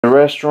The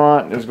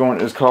restaurant is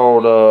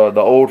called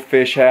the Old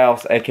Fish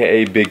House,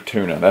 aka Big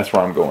Tuna. That's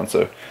where I'm going.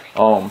 So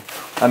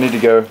I need to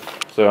go.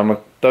 So I'm gonna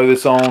throw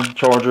this on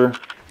charger,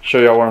 show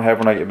y'all what I have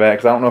when I get back,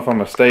 because I don't know if I'm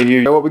gonna stay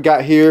here. What we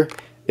got here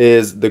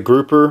is the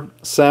grouper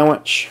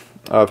sandwich.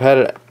 I've had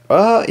it.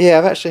 Yeah,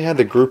 I've actually had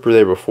the grouper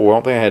there before. I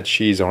don't think I had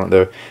cheese on it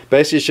though.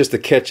 Basically, it's just the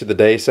catch of the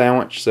day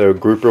sandwich. So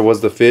grouper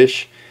was the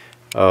fish.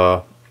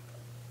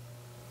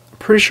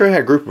 Pretty sure I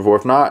had grouper before.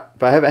 If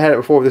I haven't had it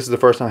before, this is the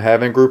first time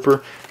having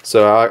grouper.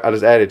 So I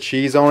just added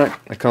cheese on it.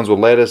 It comes with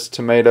lettuce,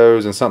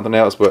 tomatoes, and something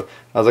else. But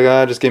I was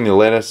like, just give me the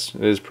lettuce.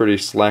 It is pretty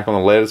slack on the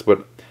lettuce,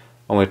 but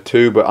only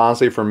 2. But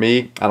honestly, for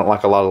me, I don't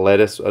like a lot of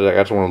lettuce. I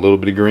just want a little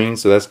bit of green,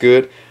 so that's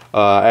good.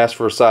 I asked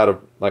for a side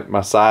of, like,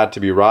 my side to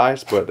be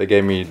rice, but they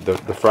gave me the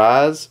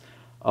fries.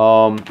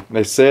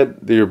 They said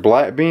there are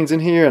black beans in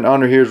here, and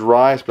under here's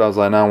rice, but I was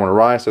like, no, I want a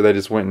rice, so they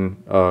just went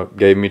and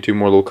gave me 2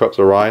 more little cups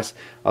of rice.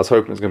 I was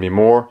hoping it's gonna be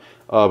more,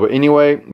 but anyway.